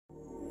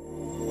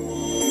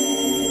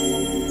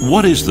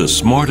What is the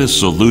smartest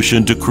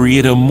solution to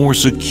create a more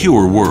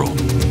secure world?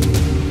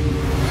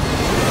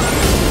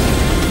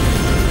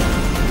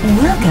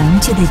 Welcome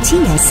to the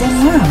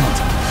TSM world.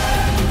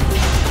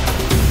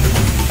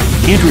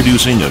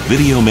 Introducing a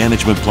video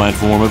management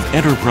platform of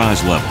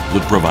enterprise level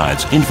that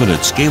provides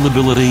infinite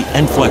scalability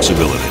and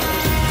flexibility.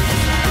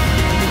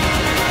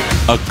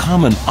 A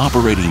common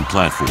operating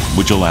platform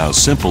which allows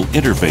simple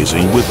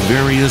interfacing with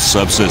various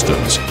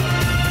subsystems.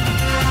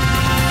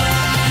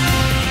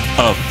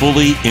 A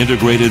fully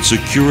integrated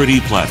security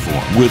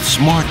platform with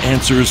smart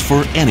answers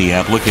for any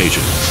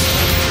application.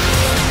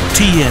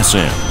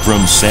 TSM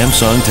from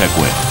Samsung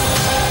Techwin.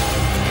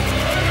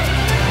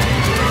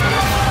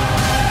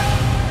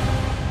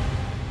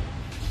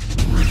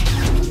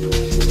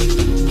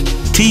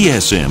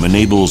 TSM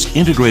enables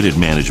integrated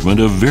management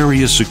of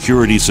various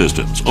security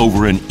systems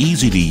over an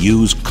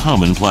easy-to-use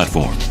common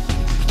platform.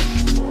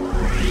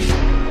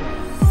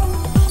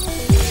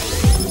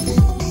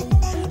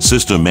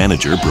 System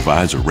Manager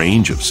provides a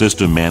range of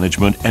system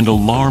management and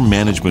alarm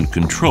management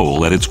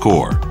control at its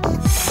core.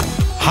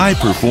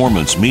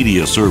 High-performance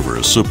media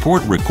servers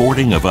support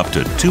recording of up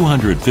to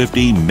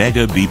 250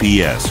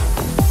 megabps.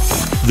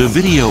 The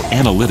Video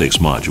Analytics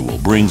module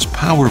brings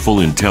powerful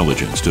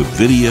intelligence to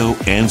video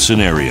and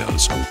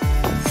scenarios.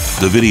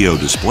 The Video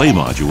Display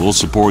module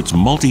supports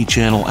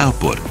multi-channel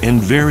output in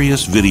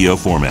various video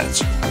formats.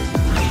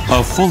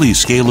 A fully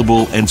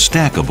scalable and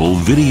stackable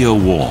video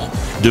wall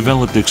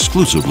developed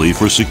exclusively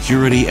for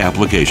security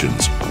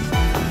applications.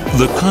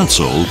 The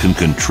console can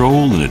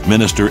control and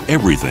administer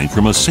everything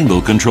from a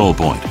single control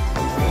point.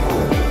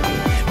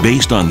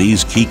 Based on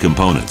these key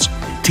components,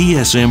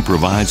 TSM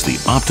provides the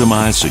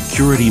optimized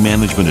security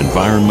management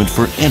environment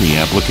for any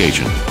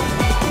application.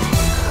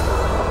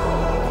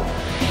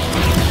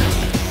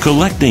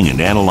 Collecting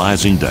and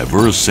analyzing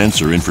diverse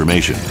sensor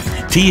information,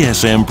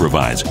 TSM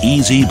provides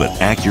easy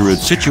but accurate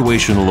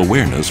situational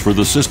awareness for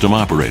the system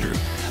operator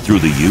through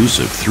the use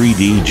of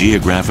 3D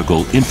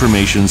geographical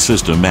information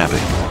system mapping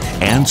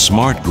and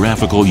smart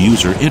graphical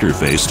user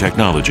interface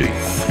technology.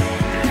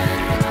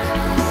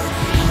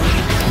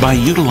 By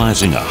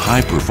utilizing a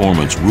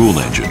high-performance rule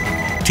engine,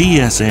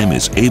 TSM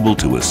is able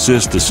to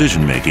assist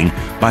decision-making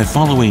by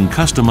following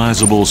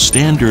customizable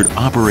standard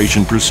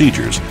operation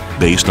procedures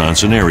based on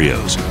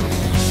scenarios.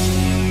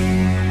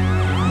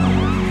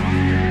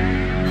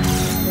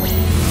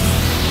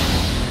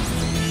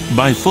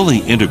 By fully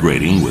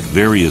integrating with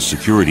various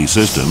security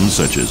systems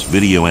such as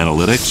video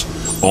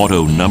analytics,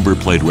 auto number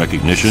plate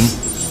recognition,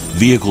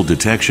 vehicle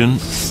detection,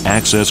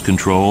 access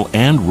control,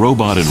 and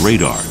robot and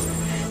radar,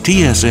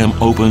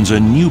 TSM opens a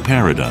new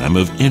paradigm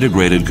of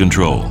integrated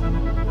control.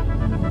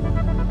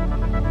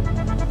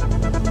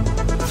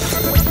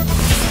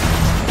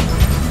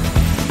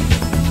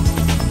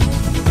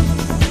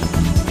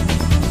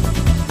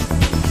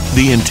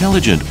 The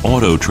intelligent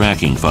auto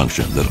tracking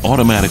function that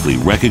automatically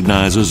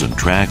recognizes and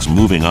tracks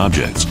moving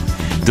objects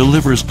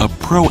delivers a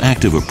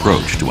proactive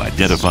approach to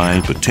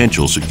identifying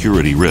potential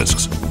security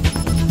risks.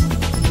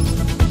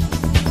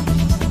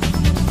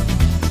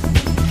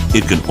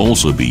 It can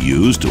also be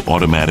used to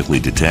automatically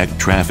detect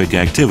traffic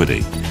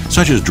activity,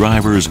 such as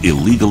drivers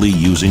illegally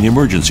using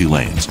emergency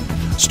lanes,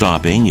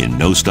 stopping in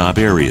no-stop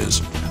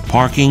areas,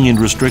 parking in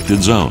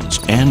restricted zones,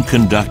 and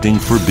conducting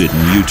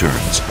forbidden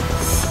U-turns.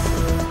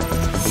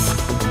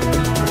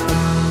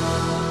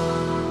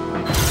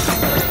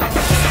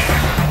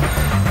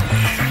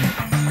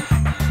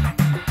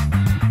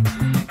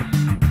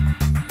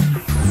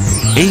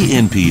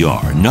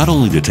 ANPR not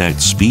only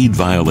detects speed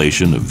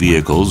violation of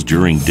vehicles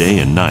during day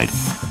and night,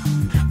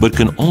 but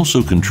can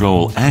also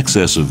control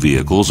access of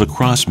vehicles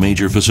across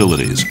major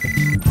facilities.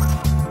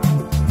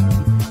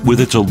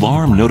 With its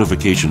alarm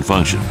notification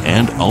function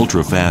and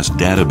ultra-fast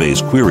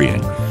database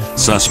querying,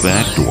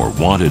 suspect or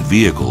wanted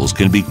vehicles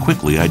can be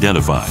quickly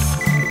identified.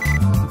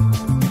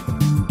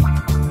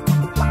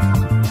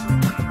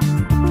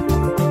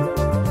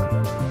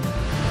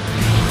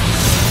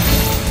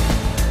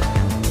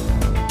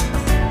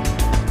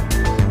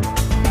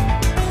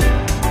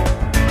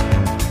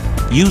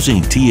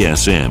 Using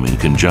TSM in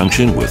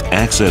conjunction with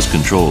access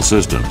control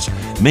systems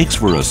makes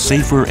for a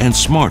safer and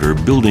smarter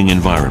building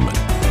environment,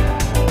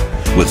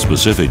 with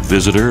specific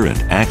visitor and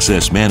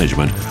access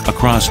management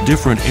across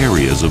different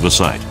areas of a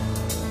site.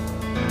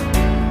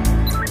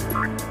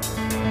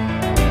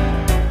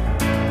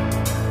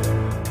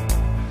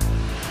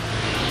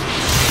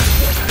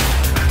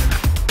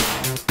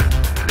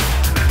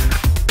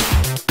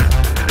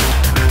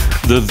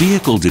 The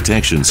vehicle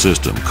detection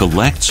system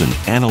collects and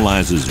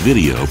analyzes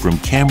video from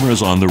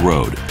cameras on the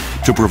road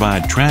to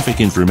provide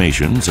traffic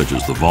information such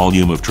as the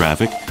volume of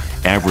traffic,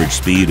 average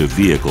speed of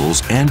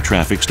vehicles, and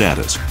traffic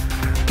status.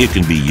 It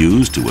can be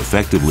used to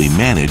effectively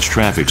manage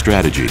traffic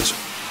strategies.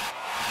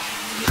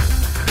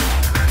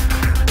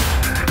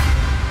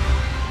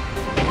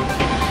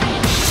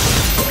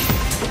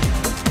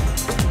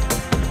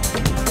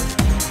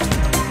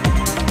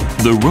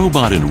 The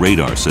robot and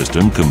radar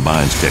system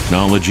combines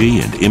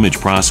technology and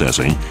image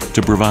processing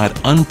to provide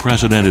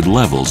unprecedented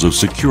levels of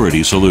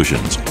security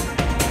solutions.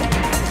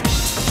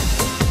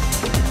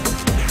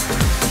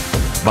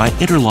 By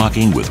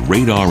interlocking with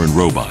radar and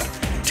robot,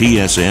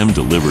 TSM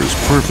delivers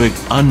perfect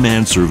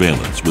unmanned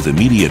surveillance with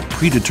immediate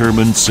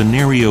predetermined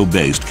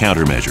scenario-based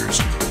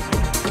countermeasures.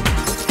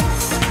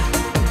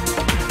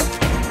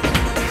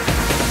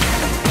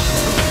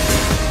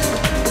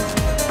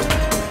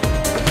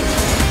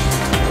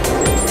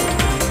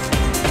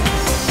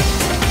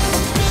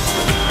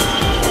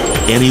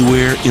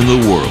 Anywhere in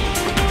the world,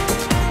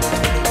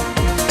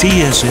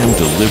 TSM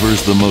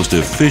delivers the most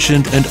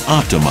efficient and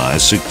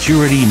optimized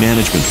security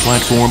management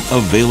platform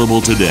available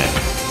today.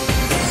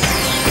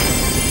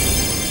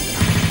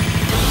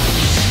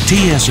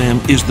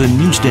 TSM is the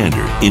new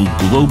standard in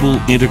global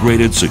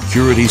integrated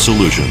security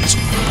solutions.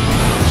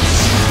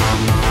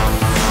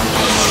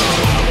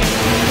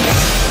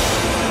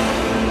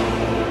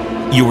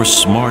 Your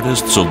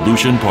smartest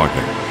solution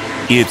partner.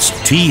 It's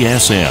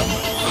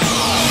TSM.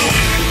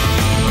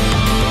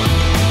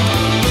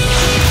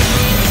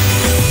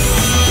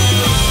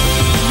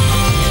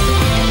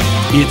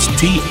 It's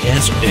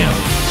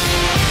TSM.